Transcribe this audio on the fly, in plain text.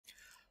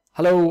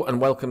Hello and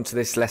welcome to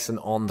this lesson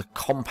on the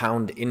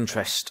compound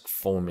interest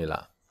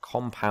formula.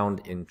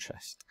 Compound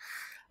interest.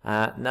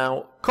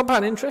 Now,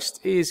 compound interest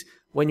is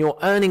when you're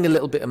earning a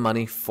little bit of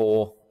money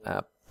for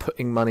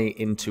putting money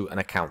into an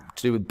account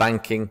to do with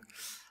banking.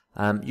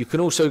 You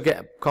can also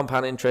get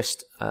compound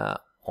interest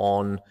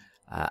on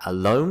a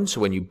loan,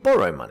 so when you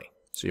borrow money.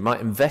 So you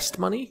might invest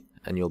money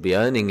and you'll be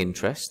earning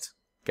interest,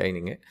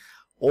 gaining it,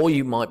 or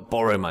you might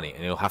borrow money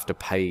and you'll have to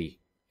pay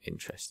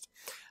interest.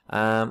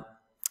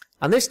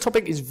 And this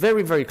topic is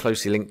very, very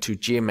closely linked to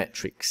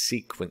geometric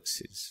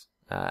sequences.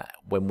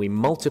 When we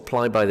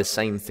multiply by the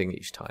same thing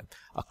each time,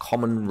 a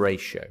common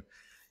ratio.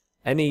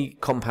 Any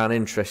compound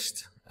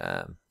interest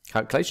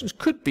calculations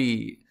could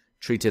be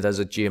treated as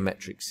a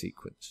geometric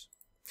sequence.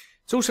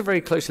 It's also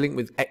very closely linked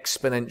with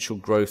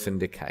exponential growth and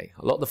decay.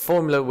 A lot of the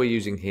formula we're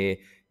using here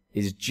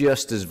is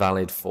just as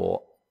valid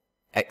for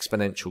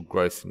exponential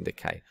growth and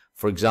decay.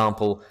 For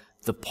example,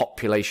 the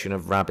population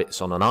of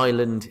rabbits on an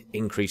island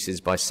increases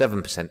by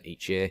 7%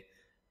 each year,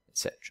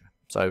 etc.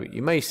 So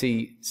you may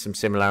see some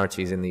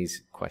similarities in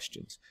these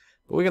questions.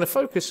 But we're going to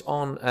focus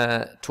on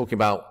talking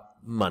about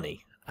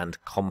money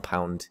and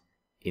compound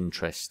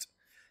interest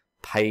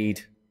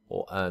paid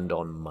or earned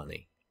on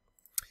money.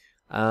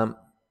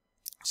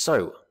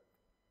 So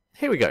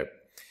here we go.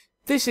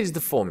 This is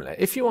the formula.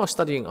 If you are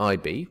studying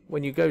IB,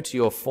 when you go to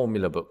your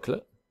formula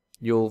booklet,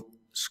 you'll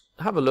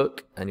have a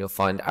look and you'll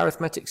find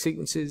arithmetic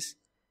sequences,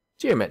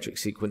 geometric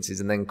sequences,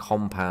 and then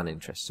compound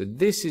interest. So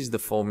this is the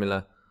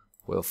formula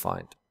we'll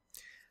find.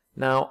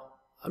 Now,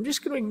 I'm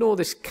just going to ignore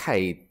this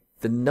K,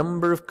 the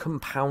number of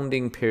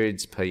compounding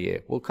periods per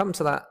year. We'll come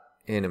to that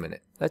in a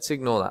minute. Let's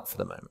ignore that for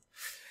the moment.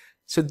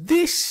 So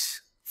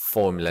this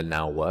formula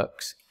now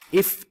works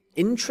if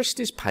interest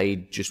is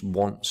paid just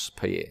once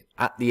per year.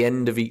 At the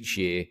end of each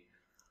year,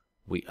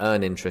 we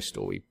earn interest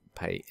or we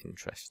pay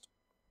interest.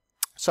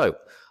 So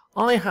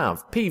I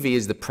have PV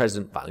is the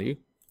present value,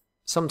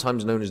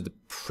 sometimes known as the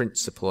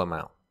principal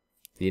amount,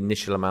 the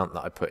initial amount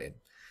that I put in.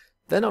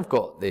 Then I've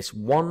got this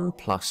 1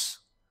 plus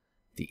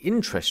the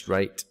interest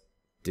rate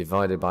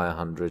divided by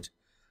 100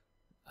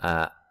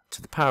 to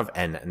the power of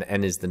n, and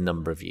n is the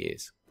number of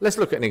years. Let's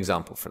look at an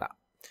example for that.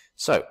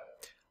 So,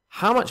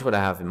 how much would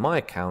I have in my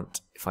account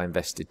if I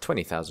invested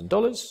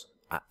 $20,000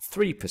 at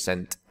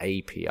 3%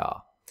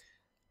 APR?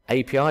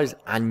 APR is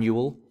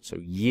annual, so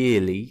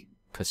yearly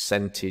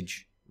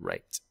percentage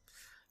rate.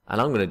 And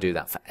I'm going to do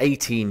that for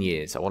 18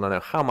 years. I want to know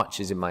how much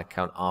is in my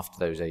account after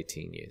those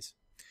 18 years.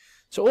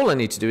 So all I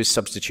need to do is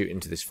substitute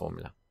into this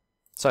formula.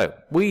 So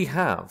we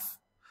have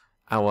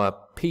our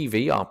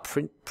PV, our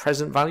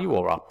present value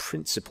or our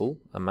principal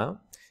amount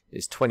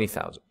is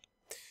 20,000.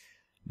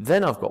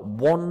 Then I've got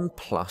 1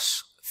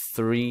 plus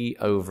 3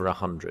 over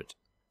 100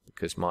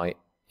 because my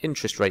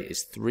interest rate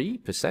is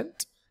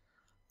 3%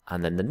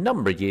 and then the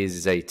number of years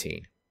is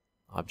 18.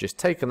 I've just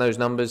taken those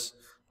numbers.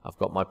 I've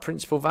got my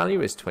principal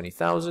value is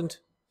 20,000.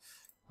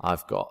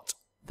 I've got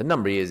the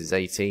number of years is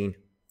 18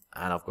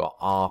 and I've got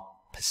our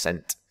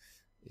percent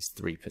is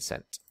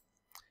 3%.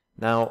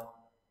 Now,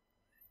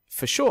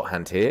 for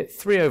shorthand here,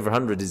 3 over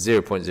 100 is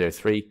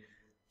 0.03,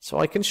 so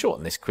I can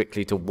shorten this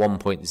quickly to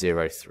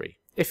 1.03,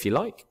 if you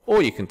like,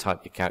 or you can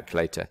type your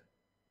calculator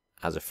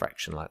as a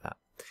fraction like that.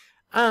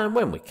 And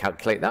when we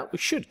calculate that, we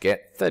should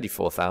get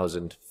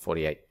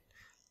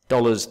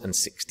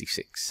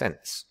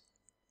 $34,048.66.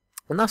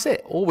 And that's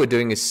it. All we're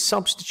doing is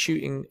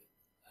substituting,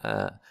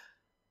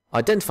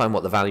 identifying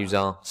what the values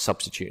are,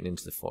 substituting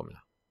into the formula.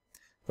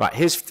 Right,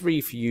 here's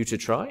 3 for you to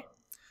try.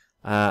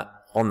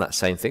 On that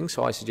same thing,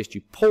 so I suggest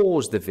you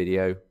pause the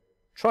video,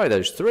 try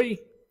those 3,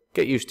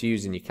 get used to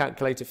using your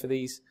calculator for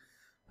these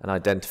and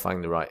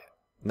identifying the right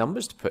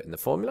numbers to put in the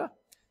formula.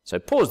 So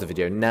pause the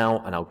video now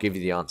and I'll give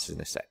you the answers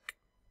in a sec.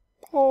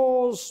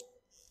 Pause.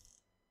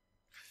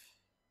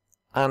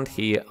 And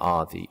here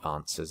are the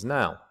answers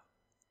now.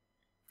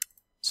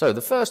 So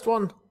the first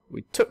one,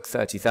 we took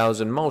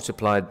 30,000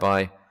 multiplied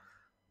by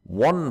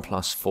 1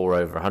 plus 4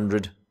 over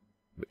 100,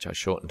 which I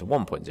shortened to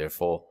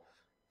 1.04.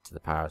 to the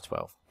power of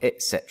 12,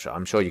 etc.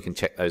 I'm sure you can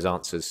check those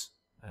answers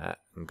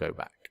and go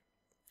back.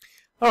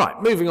 All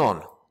right, moving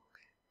on.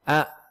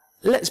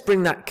 Let's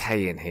bring that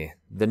K in here,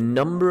 the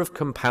number of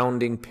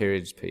compounding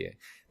periods per year.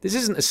 This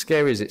isn't as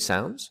scary as it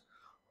sounds,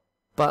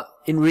 but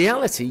in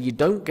reality, you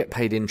don't get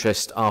paid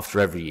interest after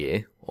every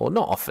year, or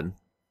not often.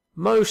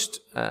 Most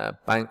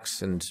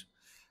banks and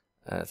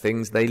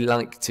things, they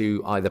like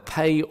to either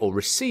pay or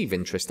receive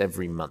interest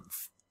every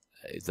month,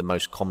 is the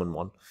most common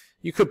one.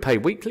 You could pay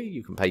weekly,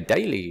 you can pay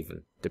daily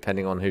even,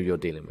 depending on who you're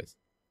dealing with.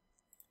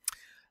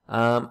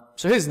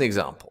 So here's an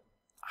example.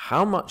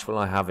 How much will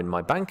I have in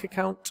my bank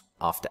account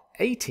after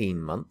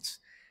 18 months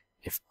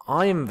if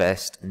I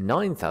invest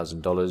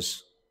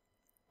 $9,000,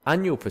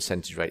 annual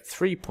percentage rate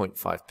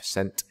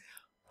 3.5%,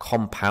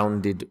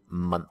 compounded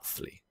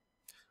monthly?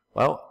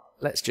 Well,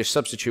 let's just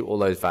substitute all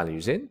those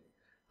values in.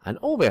 And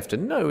all we have to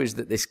know is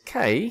that this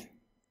K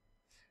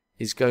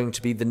is going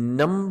to be the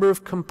number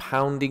of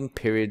compounding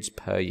periods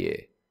per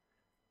year.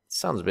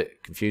 Sounds a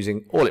bit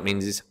confusing. All it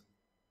means is,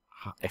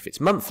 if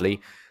it's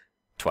monthly,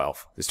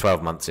 12. There's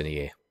 12 months in a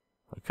year.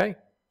 Okay,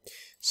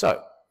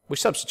 so we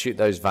substitute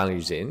those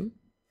values in.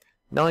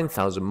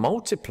 9,000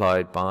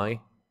 multiplied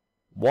by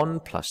 1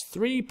 plus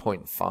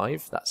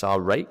 3.5, that's our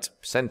rate,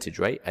 percentage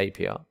rate,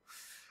 APR.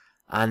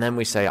 And then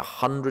we say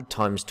 100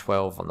 times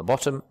 12 on the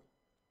bottom,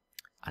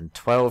 and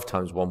 12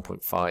 times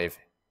 1.5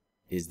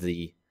 is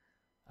the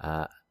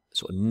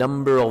sort of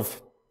number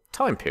of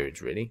time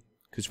periods, really,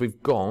 because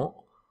we've got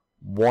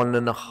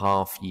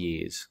 1.5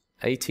 years.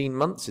 18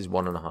 months is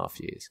 1.5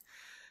 years.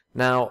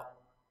 Now,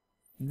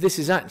 this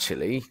is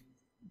actually,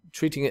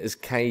 treating it as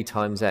k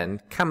times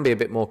n can be a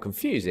bit more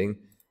confusing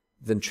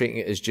than treating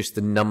it as just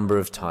the number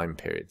of time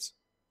periods.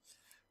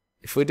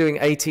 If we're doing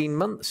 18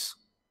 months,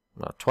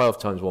 well, 12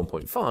 times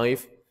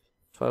 1.5,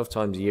 12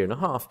 times a year and a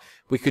half,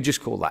 we could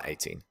just call that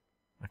 18.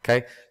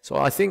 Okay, so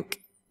I think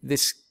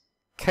this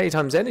k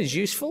times n is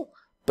useful,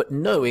 but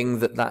knowing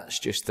that that's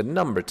just the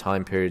number of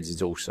time periods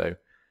is also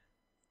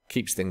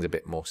keeps things a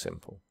bit more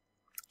simple.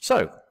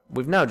 So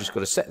we've now just got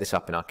to set this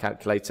up in our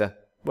calculator,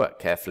 work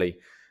carefully,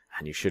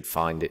 and you should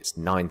find it's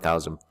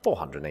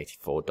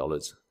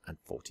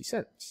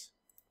 $9,484.40.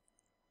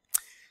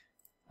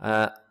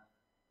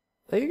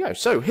 There you go.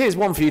 So here's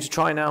one for you to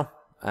try now,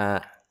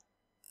 and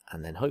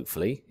then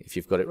hopefully, if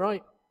you've got it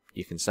right,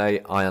 you can say,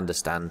 I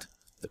understand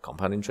the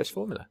compound interest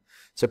formula.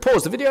 So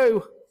pause the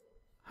video,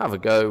 have a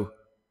go,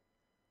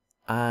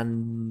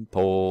 and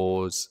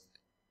pause.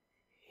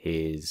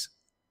 Here's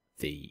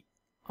the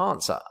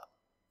answer.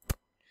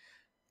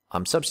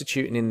 I'm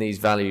substituting in these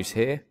values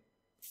here.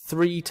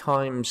 3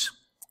 times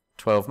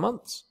 12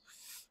 months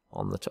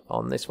on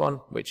this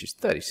one, which is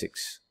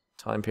 36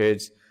 time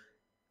periods,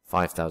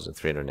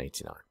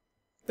 5,389.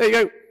 There you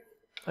go.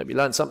 Hope you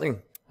learned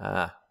something.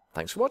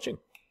 Thanks for watching.